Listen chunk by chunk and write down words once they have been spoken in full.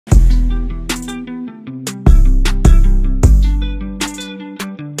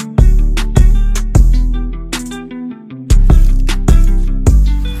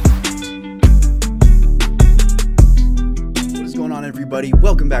everybody,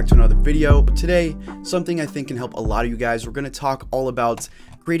 welcome back to another video. Today, something I think can help a lot of you guys. We're going to talk all about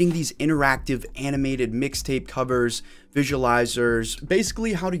creating these interactive animated mixtape covers, visualizers,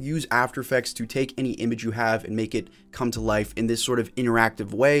 basically how to use After Effects to take any image you have and make it come to life in this sort of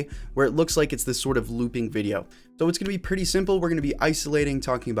interactive way where it looks like it's this sort of looping video. So it's going to be pretty simple. We're going to be isolating,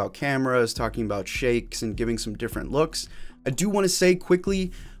 talking about cameras, talking about shakes, and giving some different looks. I do want to say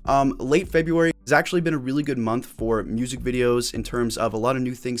quickly, late February has actually been a really good month for music videos in terms of a lot of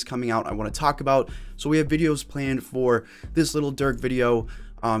new things coming out I want to talk about. So we have videos planned for this Little Durk video,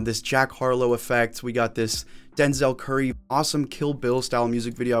 this Jack Harlow effect. We got this Denzel Curry awesome Kill Bill style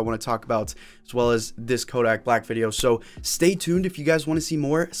music video I want to talk about, as well as this Kodak Black video. So stay tuned. If you guys want to see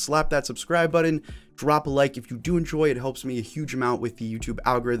more, slap that subscribe button, drop a like if you do enjoy. It helps me a huge amount with the YouTube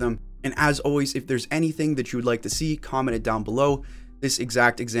algorithm. And as always, if there's anything that you would like to see, comment it down below. This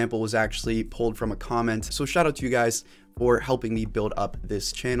exact example was actually pulled from a comment, so shout out to you guys for helping me build up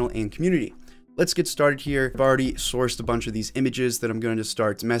this channel and community. Let's get started here. I've already sourced a bunch of these images that I'm going to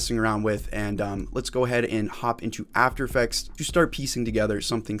start messing around with, and let's go ahead and hop into After Effects to start piecing together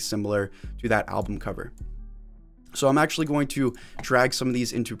something similar to that album cover. So I'm actually going to drag some of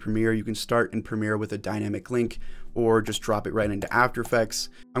these into Premiere. You can start in Premiere with a dynamic link or just drop it right into After Effects.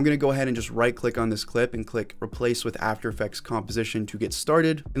 I'm going to go ahead and just right click on this clip and click replace with After Effects composition to get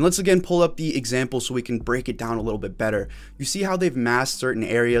started. And let's again pull up the example so we can break it down a little bit better. You see how they've masked certain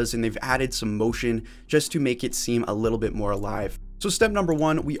areas and they've added some motion just to make it seem a little bit more alive. So step number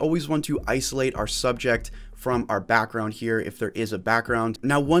one, we always want to isolate our subject from our background here if there is a background.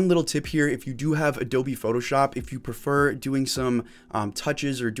 Now, one little tip here, if you do have Adobe Photoshop, if you prefer doing some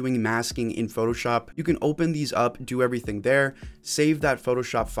touches or doing masking in Photoshop, you can open these up, do everything there, save that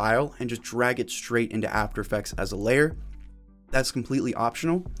Photoshop file, and just drag it straight into After Effects as a layer. That's completely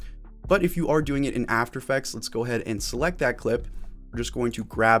optional. But if you are doing it in After Effects, let's go ahead and select that clip. We're just going to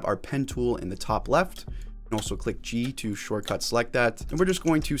grab our pen tool in the top left, and also click G to shortcut select that. And we're just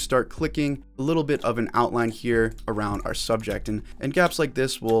going to start clicking a little bit of an outline here around our subject, and gaps like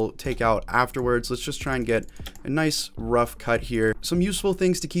this we'll take out afterwards. Let's just try and get a nice rough cut here. Some useful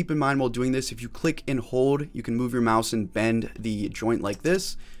things to keep in mind while doing this: if you click and hold, you can move your mouse and bend the joint like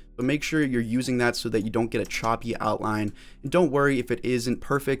this. But make sure you're using that so that you don't get a choppy outline. And don't worry if it isn't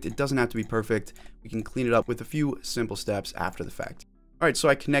perfect. It doesn't have to be perfect. We can clean it up with a few simple steps after the fact. All right, so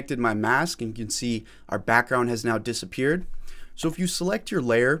I connected my mask and you can see our background has now disappeared. So if you select your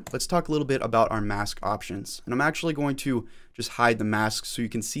layer, let's talk a little bit about our mask options. And I'm actually going to just hide the mask so you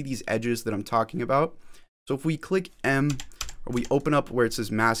can see these edges that I'm talking about. So if we click M, or we open up where it says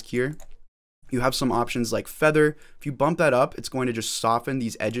mask here, you have some options like feather. If you bump that up, it's going to just soften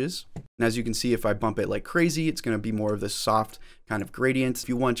these edges. And as you can see, if I bump it like crazy, it's going to be more of this soft kind of gradient. If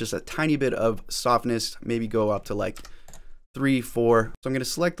you want just a tiny bit of softness, maybe go up to like 3, 4. So I'm going to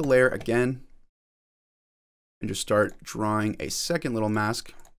select the layer again and just start drawing a second little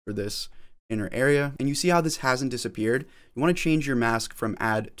mask for this inner area. And you see how this hasn't disappeared? You want to change your mask from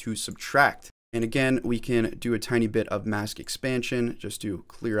add to subtract. And again, we can do a tiny bit of mask expansion just to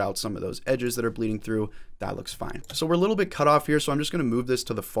clear out some of those edges that are bleeding through. That looks fine. So we're a little bit cut off here, so I'm just going to move this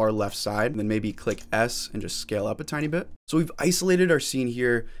to the far left side and then maybe click S and just scale up a tiny bit. So we've isolated our scene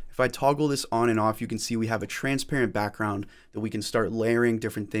here. If I toggle this on and off, you can see we have a transparent background that we can start layering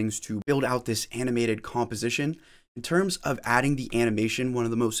different things to build out this animated composition. In terms of adding the animation, one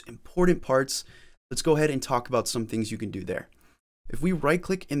of the most important parts, let's go ahead and talk about some things you can do there. If we right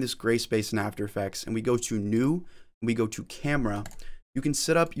click in this gray space in After Effects and we go to new and we go to camera, you can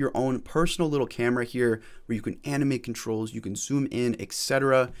set up your own personal little camera here where you can animate controls, you can zoom in,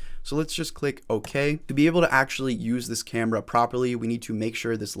 etc. So let's just click OK. To be able to actually use this camera properly, we need to make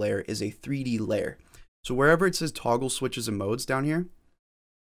sure this layer is a 3D layer. So wherever it says toggle switches and modes down here,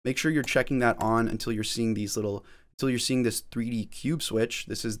 make sure you're checking that on until you're seeing these until you're seeing this 3D cube switch.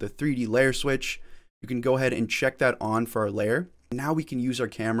 This is the 3D layer switch. You can go ahead and check that on for our layer. Now we can use our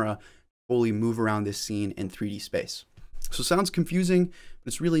camera to fully move around this scene in 3D space. So sounds confusing, but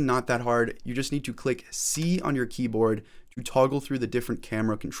it's really not that hard. You just need to click C on your keyboard to toggle through the different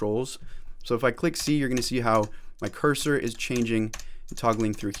camera controls. So if I click C, you're going to see how my cursor is changing and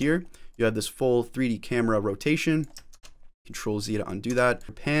toggling through here. You have this full 3D camera rotation. Control Z to undo that.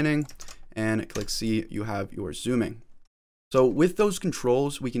 Panning, and click C, you have your zooming. So with those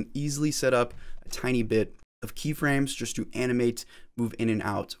controls, we can easily set up a tiny bit of keyframes just to animate, move in and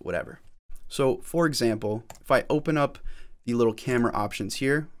out, whatever. So for example, if I open up the little camera options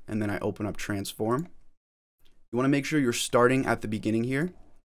here, and then I open up transform, you want to make sure you're starting at the beginning here.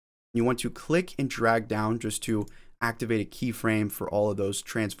 You want to click and drag down just to activate a keyframe for all of those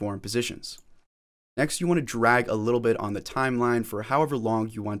transform positions. Next, you want to drag a little bit on the timeline for however long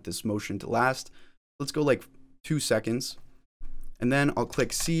you want this motion to last. Let's go like 2 seconds. And then I'll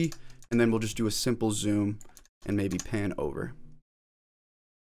click C, and then we'll just do a simple zoom and maybe pan over.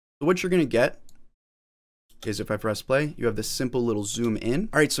 So what you're going to get is if I press play, you have this simple little zoom in.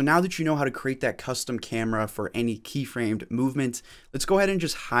 All right, so now that you know how to create that custom camera for any keyframed movement, let's go ahead and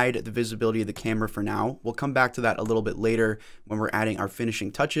just hide the visibility of the camera for now. We'll come back to that a little bit later when we're adding our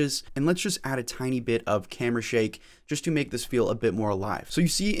finishing touches. And let's just add a tiny bit of camera shake just to make this feel a bit more alive. So you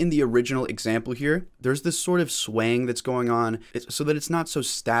see in the original example here, there's this sort of swaying that's going on so that it's not so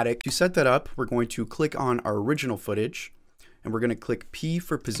static. To set that up, we're going to click on our original footage and we're going to click P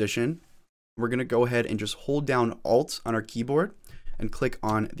for position. We're going to go ahead and just hold down Alt on our keyboard and click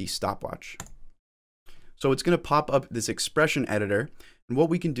on the stopwatch. So it's going to pop up this expression editor. And what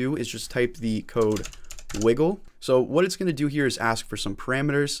we can do is just type the code wiggle. So what it's going to do here is ask for some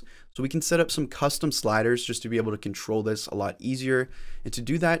parameters. So we can set up some custom sliders just to be able to control this a lot easier. And to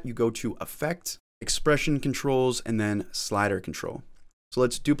do that, you go to Effect, Expression Controls, and then Slider Control. So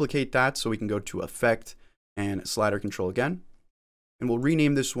let's duplicate that so we can go to Effect and Slider Control again. And we'll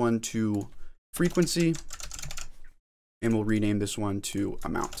rename this one to Frequency, and we'll rename this one to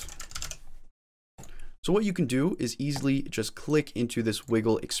Amount. So what you can do is easily just click into this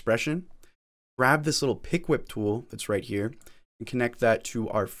wiggle expression, grab this little pick whip tool that's right here, and connect that to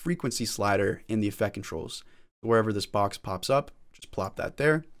our frequency slider in the effect controls. Wherever this box pops up, just plop that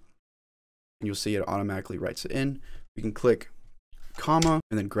there, and you'll see it automatically writes it in. We can click comma,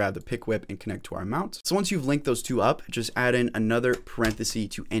 and then grab the pick whip and connect to our amount. So once you've linked those two up, just add in another parenthesis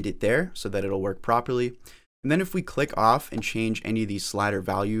to end it there so that it'll work properly. And then if we click off and change any of these slider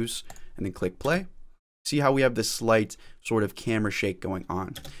values and then click play, see how we have this slight sort of camera shake going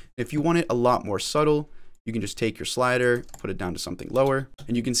on. If you want it a lot more subtle, you can just take your slider, put it down to something lower,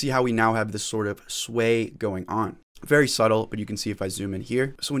 and you can see how we now have this sort of sway going on. Very subtle, but you can see if I zoom in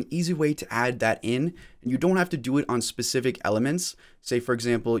here. So an easy way to add that in, and you don't have to do it on specific elements. Say, for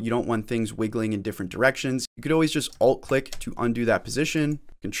example, you don't want things wiggling in different directions. You could always just Alt click to undo that position,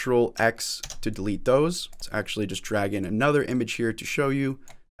 Control X to delete those. Let's actually just drag in another image here to show you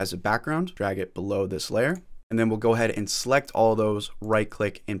as a background, drag it below this layer. And then we'll go ahead and select all those, right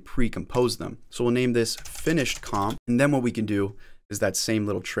click and pre-compose them. So we'll name this finished comp. And then what we can do is that same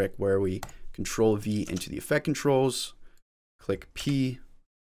little trick where we Control V into the effect controls, click P,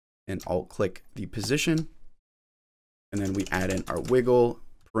 and Alt click the position. And then we add in our wiggle,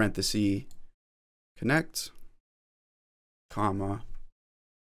 parenthesis, connect, comma,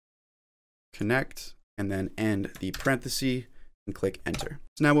 connect, and then end the parenthesis and click enter.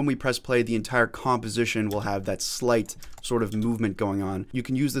 So now when we press play, the entire composition will have that slight sort of movement going on. You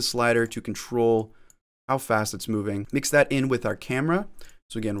can use the slider to control how fast it's moving. Mix that in with our camera.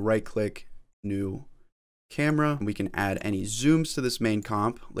 So again, right click, new camera. We can add any zooms to this main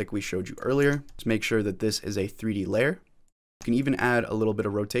comp like we showed you earlier to make sure that this is a 3D layer. You can even add a little bit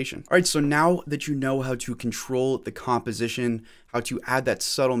of rotation. All right, so now that you know how to control the composition, how to add that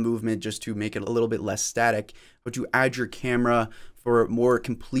subtle movement just to make it a little bit less static, how to add your camera for more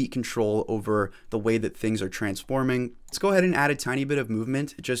complete control over the way that things are transforming, let's go ahead and add a tiny bit of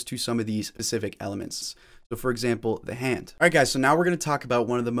movement just to some of these specific elements. So for example, the hand. All right, guys, so now we're going to talk about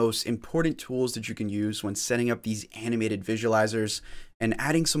one of the most important tools that you can use when setting up these animated visualizers and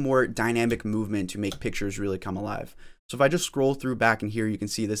adding some more dynamic movement to make pictures really come alive. So if I just scroll through back in here, you can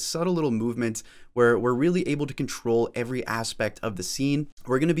see this subtle little movement where we're really able to control every aspect of the scene.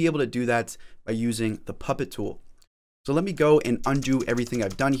 We're going to be able to do that by using the puppet tool. So let me go and undo everything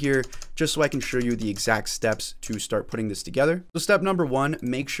I've done here just so I can show you the exact steps to start putting this together. So step number one,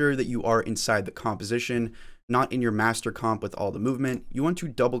 make sure that you are inside the composition, not in your master comp with all the movement. You want to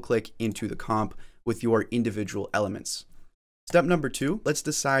double click into the comp with your individual elements. Step number two, let's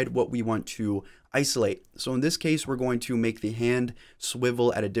decide what we want to isolate. So in this case, we're going to make the hand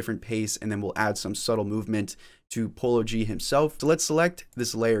swivel at a different pace, and then we'll add some subtle movement to Polo G himself. So let's select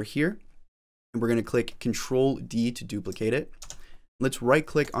this layer here. And we're going to click Control D to duplicate it. Let's right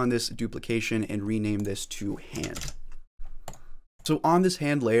click on this duplication and rename this to hand. So on this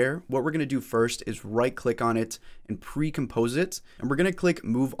hand layer, what we're going to do first is right click on it and pre-compose it. And we're going to click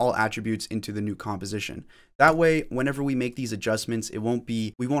Move All Attributes into the new composition. That way, whenever we make these adjustments, we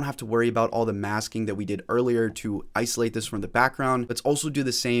won't have to worry about all the masking that we did earlier to isolate this from the background. Let's also do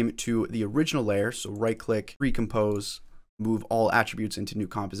the same to the original layer. So right click, pre-compose, move all attributes into new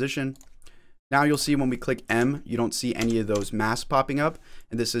composition. Now you'll see when we click M, you don't see any of those masks popping up,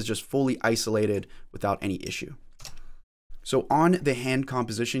 and this is just fully isolated without any issue. So on the hand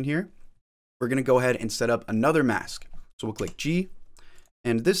composition here, we're going to go ahead and set up another mask. So we'll click G,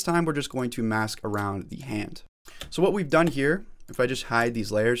 And this time we're just going to mask around the hand. So what we've done here, if I just hide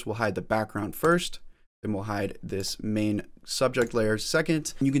these layers, we'll hide the background first, then we'll hide this main subject layer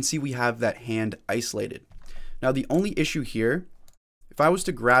second. And you can see we have that hand isolated. Now the only issue here, if I was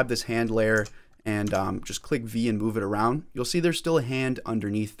to grab this hand layer and just click V and move it around, you'll see there's still a hand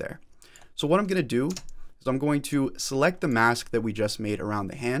underneath there. So what I'm going to do is I'm going to select the mask that we just made around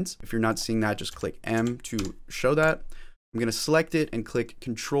the hands. If you're not seeing that, just click M to show that. I'm going to select it and click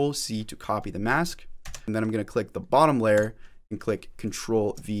Control C to copy the mask. And then I'm going to click the bottom layer and click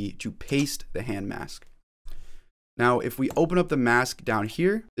Control V to paste the hand mask. Now, if we open up the mask down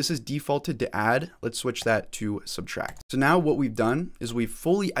here, this is defaulted to add. Let's switch that to subtract. So now what we've done is we've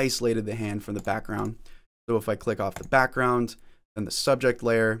fully isolated the hand from the background. So if I click off the background, then the subject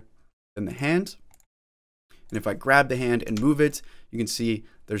layer, then the hand, and if I grab the hand and move it, you can see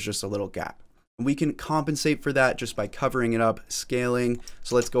there's just a little gap. And we can compensate for that just by covering it up, scaling.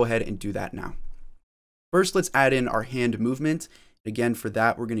 So let's go ahead and do that now. First, let's add in our hand movement. Again, for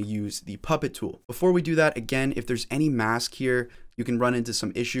that, we're going to use the puppet tool. Before we do that, again, if there's any mask here, you can run into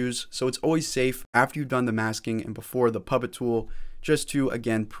some issues. So it's always safe after you've done the masking and before the puppet tool, just to,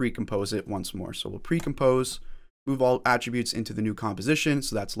 again, pre-compose it once more. So we'll pre-compose, move all attributes into the new composition.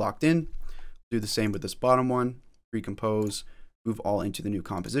 So that's locked in. Do the same with this bottom one, pre-compose, move all into the new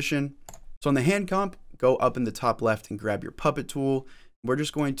composition. So on the hand comp, go up in the top left and grab your puppet tool. We're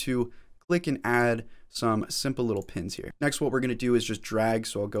just going to click and add some simple little pins here. Next, what we're going to do is just drag.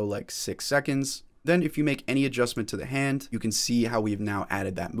 So I'll go like 6 seconds. Then if you make any adjustment to the hand, you can see how we've now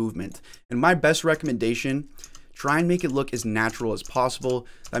added that movement. And my best recommendation, try and make it look as natural as possible.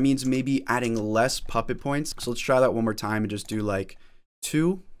 That means maybe adding less puppet points. So let's try that one more time and just do like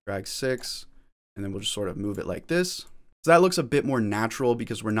 2, drag 6, and then we'll just sort of move it like this. So that looks a bit more natural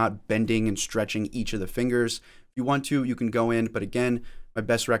because we're not bending and stretching each of the fingers. If you want to, you can go in, but again, my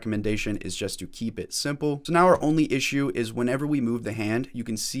best recommendation is just to keep it simple. So now our only issue is whenever we move the hand, you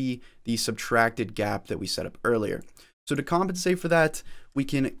can see the subtracted gap that we set up earlier. So to compensate for that, we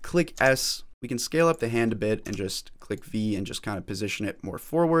can click S, we can scale up the hand a bit and just click V and just kind of position it more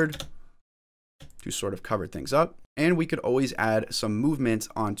forward to sort of cover things up. And we could always add some movement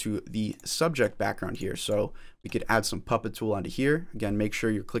onto the subject background here. So we could add some puppet tool onto here. Again, make sure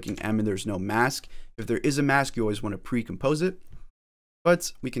you're clicking M and there's no mask. If there is a mask, you always want to pre-compose it.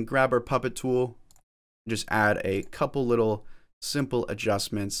 But we can grab our puppet tool and just add a couple little simple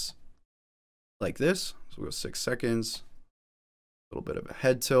adjustments like this. So we'll go 6 seconds, a little bit of a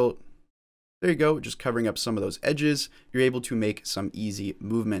head tilt. There you go, just covering up some of those edges. You're able to make some easy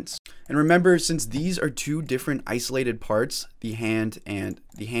movements. And remember, since these are two different isolated parts, the hand and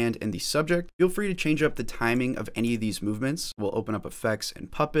the subject, feel free to change up the timing of any of these movements. We'll open up effects and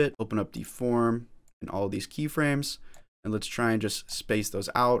puppet, open up deform and all of these keyframes. And let's try and just space those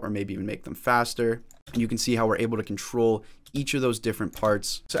out or maybe even make them faster. And you can see how we're able to control each of those different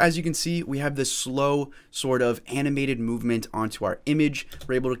parts. So as you can see, we have this slow sort of animated movement onto our image.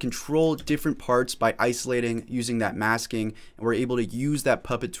 We're able to control different parts by isolating using that masking, and we're able to use that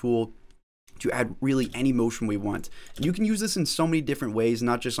puppet tool to add really any motion we want. And you can use this in so many different ways,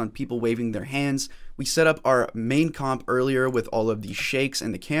 not just on people waving their hands. We set up our main comp earlier with all of the shakes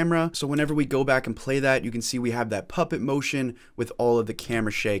and the camera. So whenever we go back and play that, you can see we have that puppet motion with all of the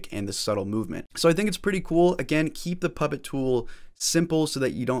camera shake and the subtle movement. So I think it's pretty cool. Again, keep the puppet tool simple so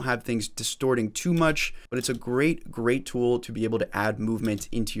that you don't have things distorting too much, but it's a great tool to be able to add movement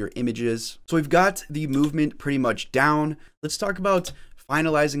into your images. So we've got the movement pretty much down. Let's talk about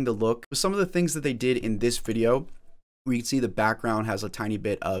finalizing the look. With some of the things that they did in this video, we can see the background has a tiny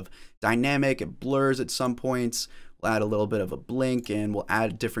bit of dynamic, it blurs at some points. We'll add a little bit of a blink and we'll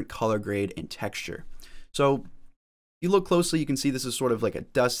add different color grade and texture. So if you look closely, you can see this is sort of like a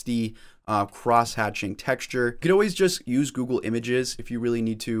dusty cross-hatching texture. You could always just use Google Images if you really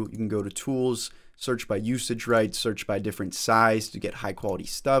need to. You can go to Tools, search by usage rights, search by different size to get high quality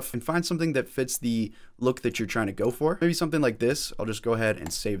stuff and find something that fits the look that you're trying to go for. Maybe something like this. I'll just go ahead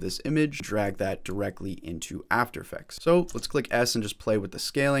and save this image, drag that directly into After Effects. So let's click S and just play with the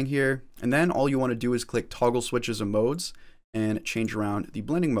scaling here. And then all you want to do is click toggle switches and modes and change around the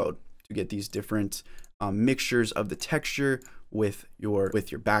blending mode to get these different mixtures of the texture with your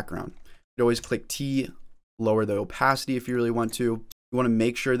background. You always click T, lower the opacity if you really want to. You want to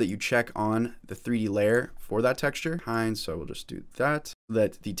make sure that you check on the 3D layer for that texture. So we'll just do that so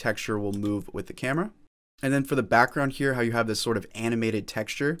that the texture will move with the camera. And then for the background here, how you have this sort of animated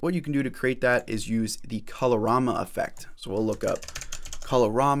texture, what you can do to create that is use the colorama effect. So we'll look up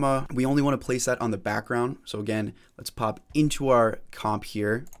colorama. We only want to place that on the background. So again, let's pop into our comp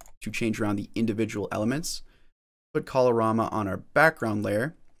here to change around the individual elements. put colorama on our background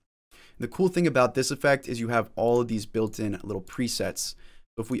layer. And the cool thing about this effect is you have all of these built-in little presets.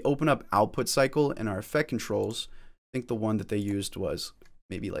 So if we open up output cycle in our effect controls, I think the one that they used was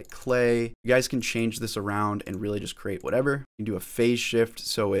maybe like clay. You guys can change this around and really just create whatever. You can do a phase shift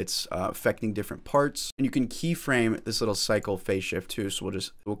so it's affecting different parts. And you can keyframe this little cycle phase shift too. So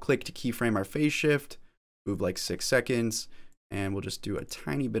we'll click to keyframe our phase shift, move like 6 seconds, and we'll just do a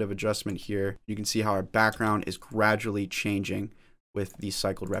tiny bit of adjustment here. You can see how our background is gradually changing with the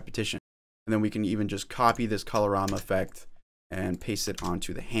cycled repetition. And then we can even just copy this colorama effect and paste it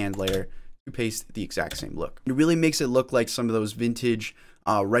onto the hand layer to paste the exact same look. It really makes it look like some of those vintage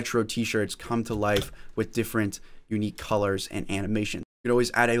retro t-shirts come to life with different unique colors and animations. You can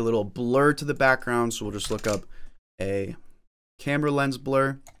always add a little blur to the background, so we'll just look up a camera lens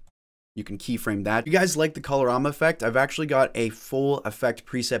blur. You can keyframe that. If you guys like the colorama effect, I've actually got a full effect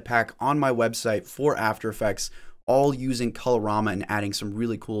preset pack on my website for After Effects, all using colorama and adding some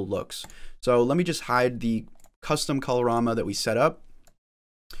really cool looks. So let me just hide the custom colorama that we set up.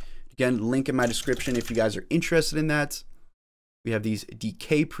 Again, link in my description if you guys are interested in that. We have these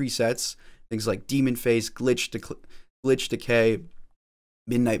decay presets, things like demon face, glitch decay,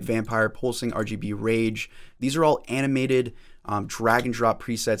 midnight vampire, pulsing RGB rage. These are all animated drag and drop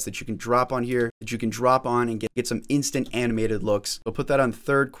presets that you can drop on here, that you can drop on and get some instant animated looks. I'll put that on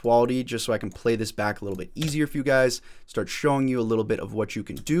 3rd quality just so I can play this back a little bit easier for you guys, start showing you a little bit of what you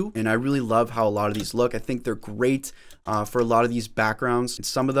can do. And I really love how a lot of these look. I think they're great for a lot of these backgrounds. And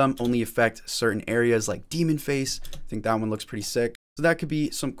some of them only affect certain areas like demon face. I think that one looks pretty sick. So that could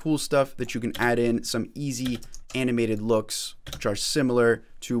be some cool stuff that you can add in, some easy animated looks, which are similar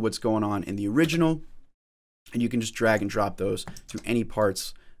to what's going on in the original. And you can just drag and drop those to any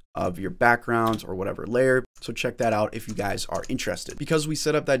parts of your backgrounds or whatever layer. So check that out if you guys are interested. Because we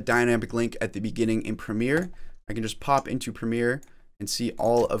set up that dynamic link at the beginning in Premiere, I can just pop into Premiere and see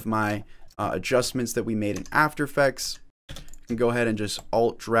all of my adjustments that we made in After Effects. I can go ahead and just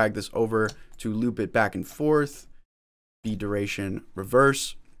alt drag this over to loop it back and forth, the duration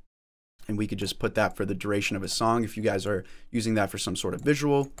reverse. And we could just put that for the duration of a song if you guys are using that for some sort of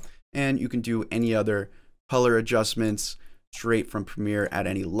visual. And you can do any other color adjustments straight from Premiere, add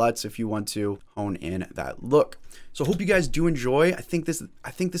any LUTs if you want to hone in that look. So I hope you guys do enjoy. I think this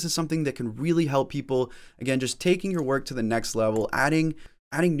is something that can really help people. Again, just taking your work to the next level, adding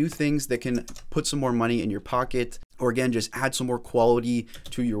new things that can put some more money in your pocket, or again, just add some more quality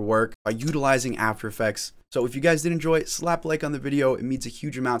to your work by utilizing After Effects. So if you guys did enjoy, slap a like on the video. It means a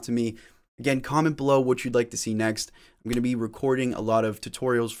huge amount to me. Again, comment below what you'd like to see next. I'm going to be recording a lot of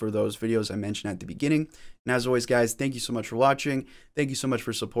tutorials for those videos I mentioned at the beginning. And as always, guys, thank you so much for watching. Thank you so much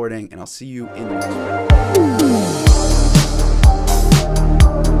for supporting, and I'll see you in the next video.